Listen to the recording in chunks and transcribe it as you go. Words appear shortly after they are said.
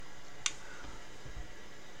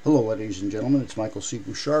Hello, ladies and gentlemen. It's Michael C.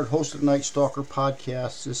 Bouchard, host of the Night Stalker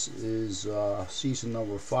podcast. This is season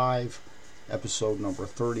number 5, episode number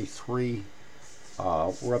 33.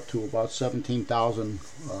 We're up to about 17,000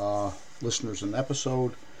 listeners an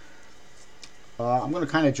episode. I'm going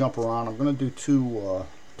to kind of jump around. I'm going to do two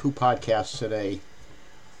podcasts today.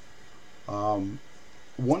 One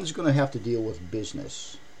is going to have to deal with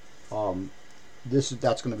business. That's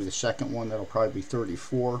going to be the second one. That'll probably be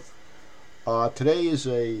 34. Today is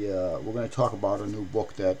we're going to talk about a new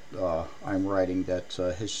book that I'm writing that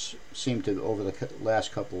has seemed to, over the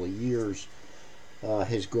last couple of years,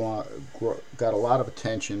 has got a lot of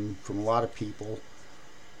attention from a lot of people.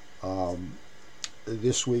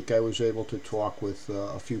 This week I was able to talk with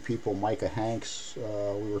a few people. Micah Hanks,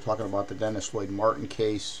 we were talking about the Dennis Lloyd Martin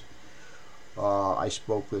case. I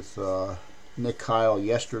spoke with Nick Kyle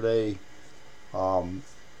yesterday.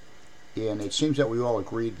 And it seems that we all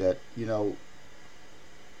agreed that,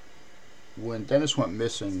 when Dennis went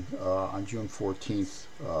missing on June 14th,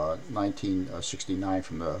 1969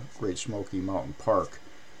 from the Great Smoky Mountain Park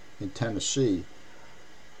in Tennessee,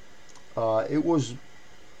 it was,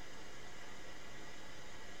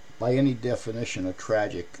 by any definition, a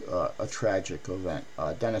tragic event.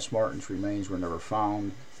 Dennis Martin's remains were never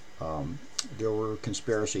found. There were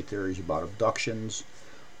conspiracy theories about abductions.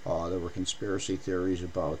 There were conspiracy theories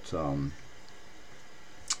about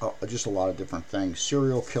just a lot of different things,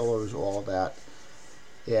 serial killers, all that.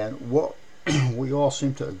 And what we all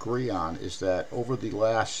seem to agree on is that over the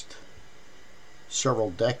last several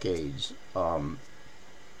decades,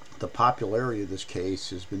 the popularity of this case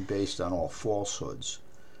has been based on all falsehoods.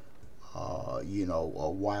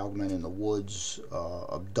 Wild men in the woods,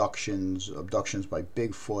 abductions by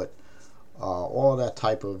Bigfoot, all of that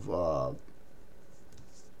type of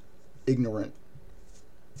ignorant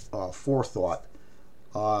forethought.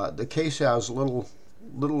 The case has little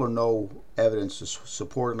or no evidence to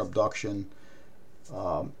support an abduction.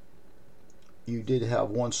 You did have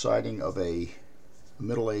one sighting of a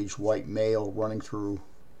middle-aged white male running through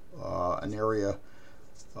an area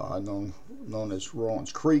known as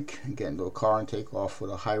Rollins Creek, get into a car and take off with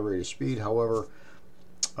a high rate of speed. However,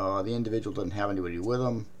 the individual didn't have anybody with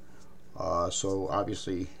him, so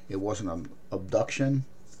obviously it wasn't an abduction.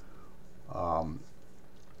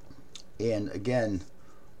 And again,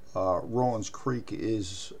 Rollins Creek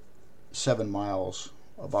is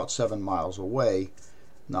about 7 miles away.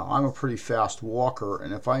 Now, I'm a pretty fast walker,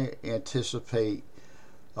 and if I anticipate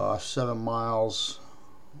 7 miles,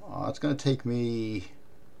 it's going to take me,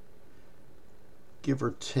 give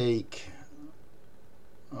or take,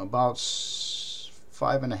 about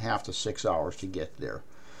 5.5 to 6 hours to get there.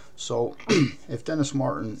 So, if Dennis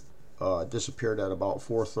Martin disappeared at about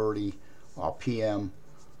 4:30 p.m.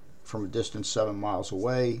 from a distance 7 miles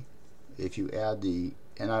away, if you add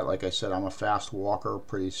like I said, I'm a fast walker,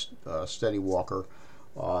 pretty steady walker.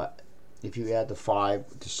 If you add the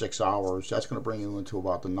 5 to 6 hours, that's going to bring you into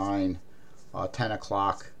about the 10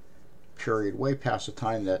 o'clock period, way past the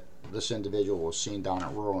time that this individual was seen down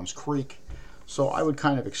at Rollins Creek. So I would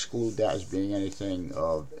kind of exclude that as being anything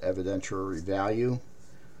of evidentiary value.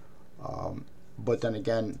 But then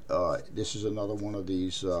again, this is another one of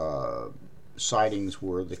these sightings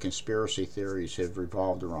where the conspiracy theories have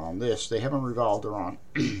revolved around this. They haven't revolved around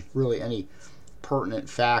really any pertinent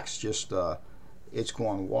facts, just it's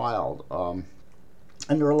going wild. And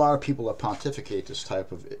there are a lot of people that pontificate this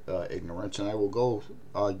type of ignorance, and I will go,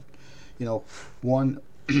 one,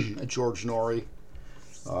 George Norrie,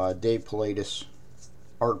 Dave Pilatus,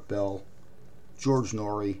 Art Bell, George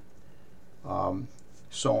Norrie,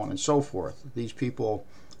 so on and so forth. These people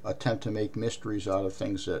attempt to make mysteries out of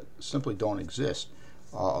things that simply don't exist.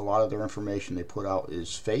 A lot of their information they put out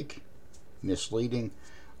is fake, misleading,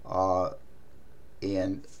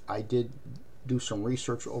 and I did do some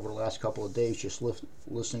research over the last couple of days, just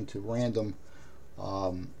listening to random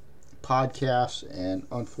podcasts, and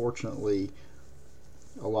unfortunately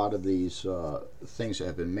a lot of these things that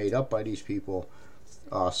have been made up by these people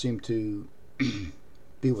seem to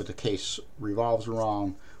be what the case revolves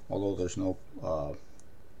around, although there's no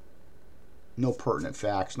pertinent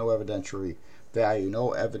facts, no evidentiary value,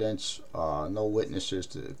 no evidence, no witnesses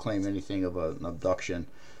to claim anything of an abduction.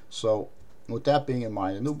 So with that being in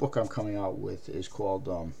mind, the new book I'm coming out with is called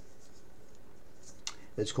The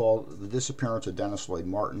Disappearance of Dennis Lloyd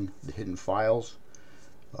Martin, The Hidden Files.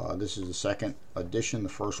 This is the second edition. The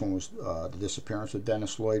first one was The Disappearance of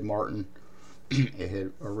Dennis Lloyd Martin. It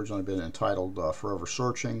had originally been entitled Forever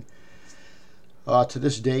Searching. To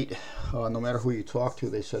this date, no matter who you talk to,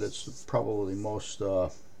 they said it's probably the most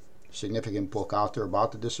significant book out there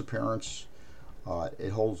about the disappearance It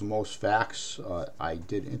holds the most facts. I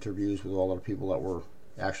did interviews with all of the people that were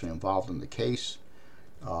actually involved in the case,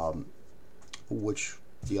 which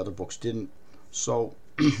the other books didn't. So,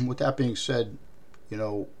 with that being said, you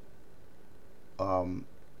know, and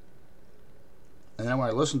then when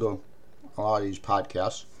I listen to a lot of these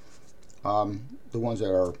podcasts, the ones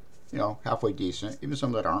that are, you know, halfway decent, even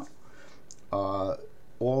some that aren't,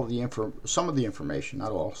 some of the information,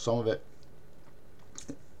 not all, some of it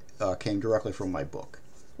came directly from my book,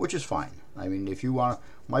 which is fine. I mean, if you want,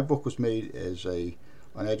 my book was made as an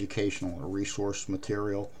educational and a resource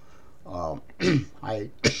material. I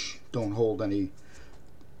don't hold any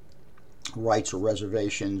rights or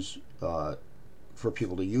reservations for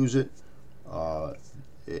people to use it.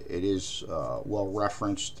 It is well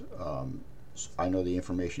referenced. I know the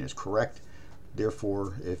information is correct.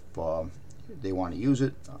 Therefore, if they want to use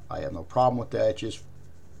it, I have no problem with that. Just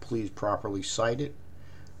please properly cite it,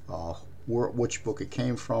 which book it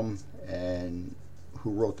came from, and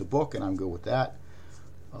who wrote the book, and I'm good with that.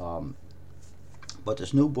 But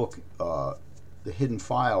this new book, The Hidden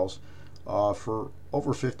Files, for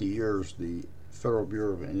over 50 years, the Federal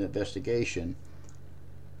Bureau of Investigation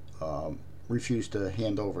refused to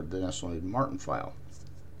hand over the Dennis Lloyd Martin file.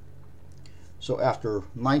 So after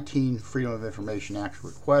 19 Freedom of Information Act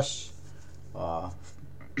requests, a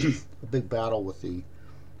big battle with the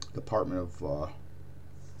Department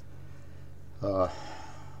of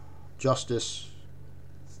Justice,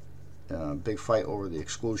 big fight over the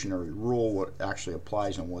exclusionary rule, what actually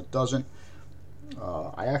applies and what doesn't.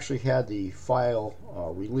 I actually had the file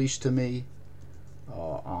released to me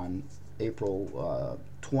on April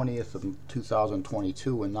 20th of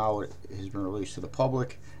 2022, and now it has been released to the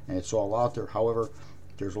public, and it's all out there. However,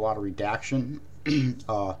 there's a lot of redaction.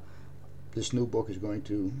 This new book is going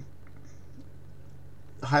to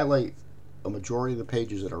highlight a majority of the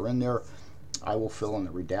pages that are in there. I will fill in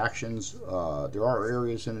the redactions. There are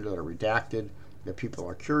areas in it that are redacted that people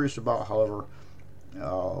are curious about. However,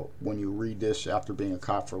 when you read this after being a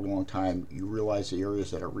cop for a long time, you realize the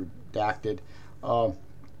areas that are redacted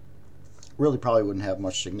really probably wouldn't have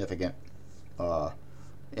much significant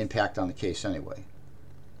impact on the case anyway.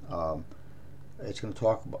 It's going to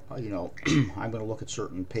talk about, you know, I'm going to look at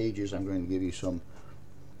certain pages. I'm going to give you some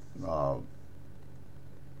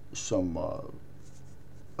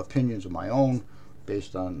opinions of my own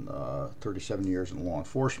based on 37 years in law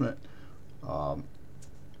enforcement. I'm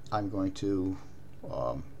going to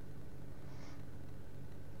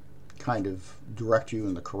kind of direct you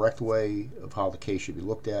in the correct way of how the case should be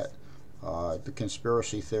looked at. The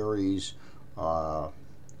conspiracy theories,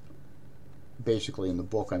 basically in the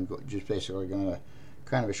book, I'm just basically going to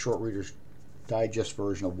kind of a short Reader's Digest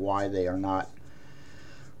version of why they are not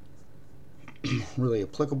really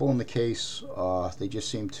applicable in the case. They just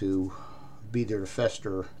seem to be there to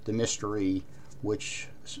fester the mystery, which,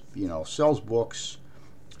 you know, sells books,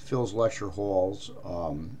 fills lecture halls.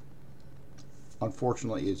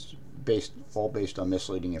 Unfortunately, it's all based on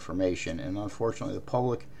misleading information, and unfortunately, the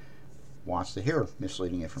public wants to hear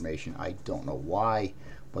misleading information. I don't know why,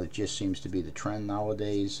 but it just seems to be the trend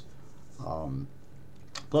nowadays.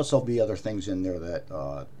 Plus, there'll be other things in there that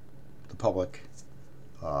the public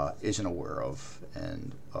isn't aware of,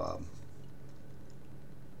 and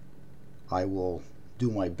I will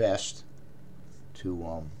do my best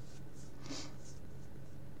to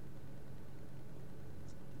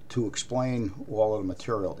explain all of the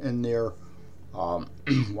material in there,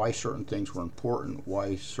 why certain things were important,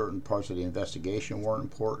 why certain parts of the investigation weren't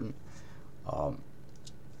important.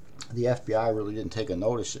 The FBI really didn't take a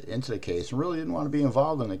notice into the case and really didn't want to be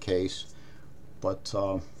involved in the case, but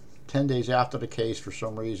 10 days after the case, for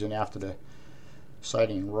some reason, after the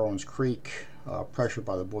sighting in Rowan's Creek, pressured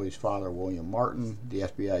by the boy's father, William Martin, the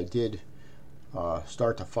FBI did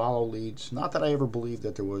start to follow leads. Not that I ever believed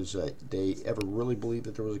that they ever really believed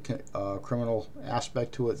that there was a criminal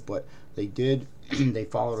aspect to it, but they did. They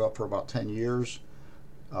followed up for about 10 years,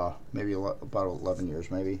 maybe about 11 years,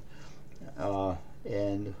 maybe.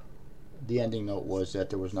 And the ending note was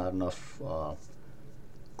that there was not enough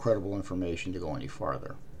credible information to go any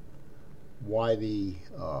farther. Why the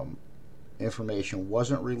information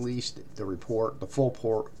wasn't released, the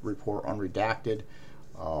full report unredacted,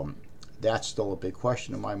 that's still a big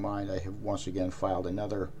question in my mind. I have once again filed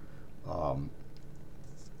another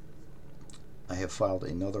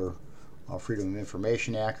Freedom of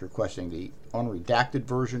Information Act requesting the unredacted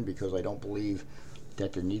version, because I don't believe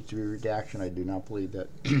that there needs to be redaction. I do not believe that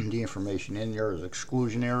the information in there is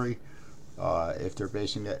exclusionary. If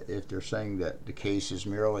they're saying that the case is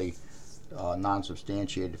merely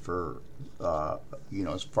non-substantiated for,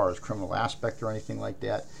 as far as criminal aspect or anything like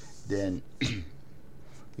that, then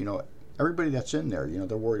everybody that's in there,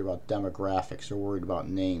 they're worried about demographics, they're worried about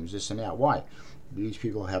names, this and that. Why? These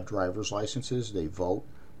people have driver's licenses, they vote,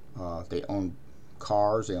 they own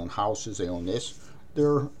cars, they own houses, they own this.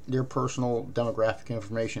 Their personal demographic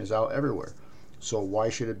information is out everywhere. So why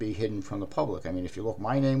should it be hidden from the public? I mean, if you look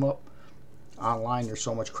my name up online, there's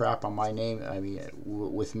so much crap on my name. I mean,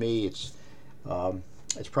 with me, it's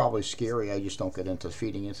probably scary. I just don't get into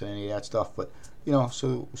feeding into any of that stuff. But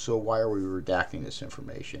so why are we redacting this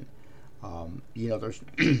information? There's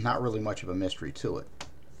not really much of a mystery to it.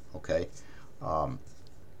 Okay.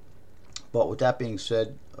 But with that being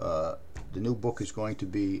said, the new book is going to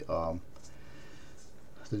be The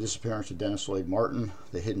Disappearance of Dennis Lloyd Martin,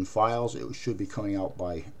 The Hidden Files. It should be coming out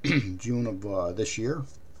by June of this year.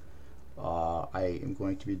 I am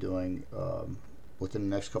going to be doing, within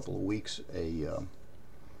the next couple of weeks, a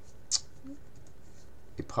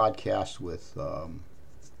podcast with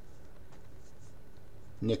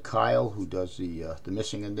Nick Kyle, who does the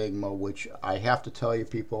Missing Enigma, which I have to tell you,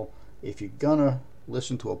 people, if you're gonna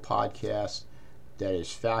listen to a podcast that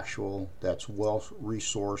is factual, that's well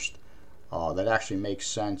resourced, that actually makes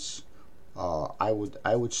sense, I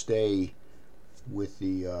would stay with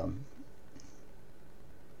the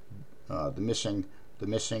missing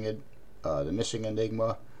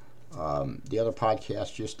Enigma. The other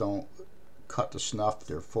podcasts just don't cut the snuff.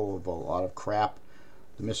 They're full of a lot of crap.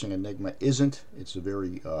 The Missing Enigma isn't. It's a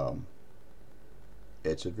very well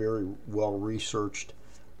researched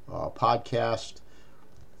podcast.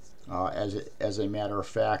 As a matter of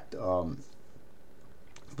fact,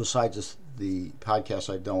 besides the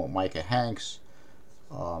podcast I've done with Micah Hanks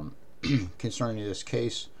concerning this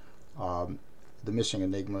case, The Missing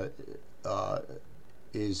Enigma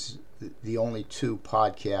is the only two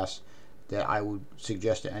podcasts that I would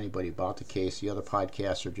suggest to anybody about the case. The other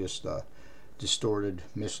podcasts are just distorted,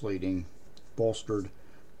 misleading, bolstered,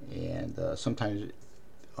 and sometimes,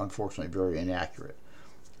 unfortunately, very inaccurate.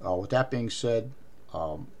 With that being said,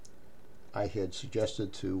 I had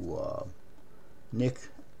suggested to Nick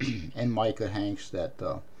and Micah Hanks that,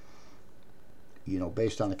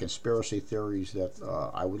 based on the conspiracy theories, that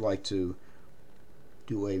I would like to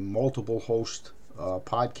do a multiple host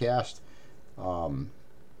podcast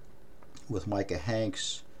with Micah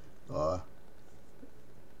Hanks,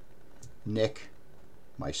 Nick,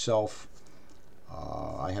 myself.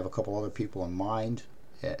 I have a couple other people in mind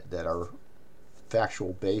that are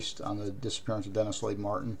factual based on the disappearance of Dennis Lloyd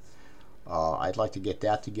Martin. I'd like to get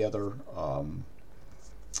that together,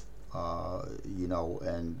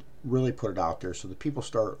 and really put it out there so that people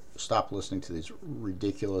stop listening to these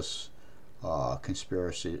ridiculous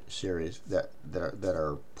conspiracy series that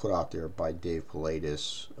are put out there by Dave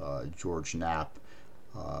Pilatus, George Knapp,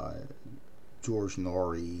 George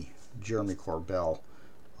Norrie, Jeremy Corbell.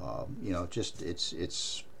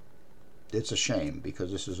 It's a shame,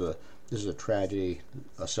 because this is a tragedy.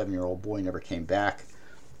 A 7-year-old boy never came back.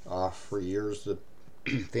 For years, the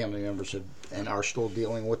family members are still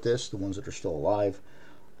dealing with this. The ones that are still alive.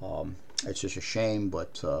 It's just a shame,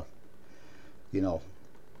 but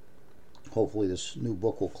hopefully this new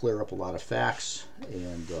book will clear up a lot of facts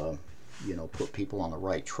and put people on the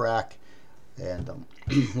right track. And I'm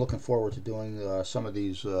looking forward to doing some of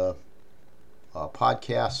these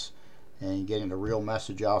podcasts and getting the real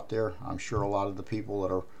message out there. I'm sure a lot of the people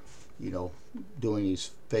that are doing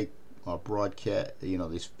these fake broadcast,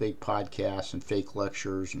 these fake podcasts and fake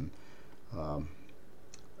lectures, and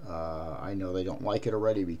I know they don't like it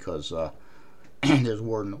already, because there's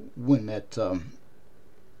word in the wind that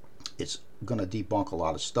it's going to debunk a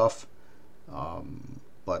lot of stuff,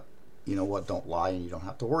 but you know what, don't lie and you don't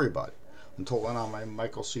have to worry about it. Until then, I'm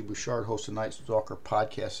Michael C. Bouchard, host of Night Stalker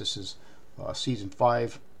podcast. This is season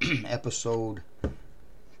 5 episode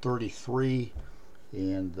 33,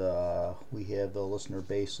 and we have the listener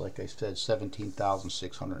base, like I said,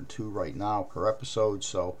 17,602 right now per episode.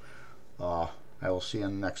 So I will see you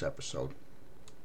on the next episode.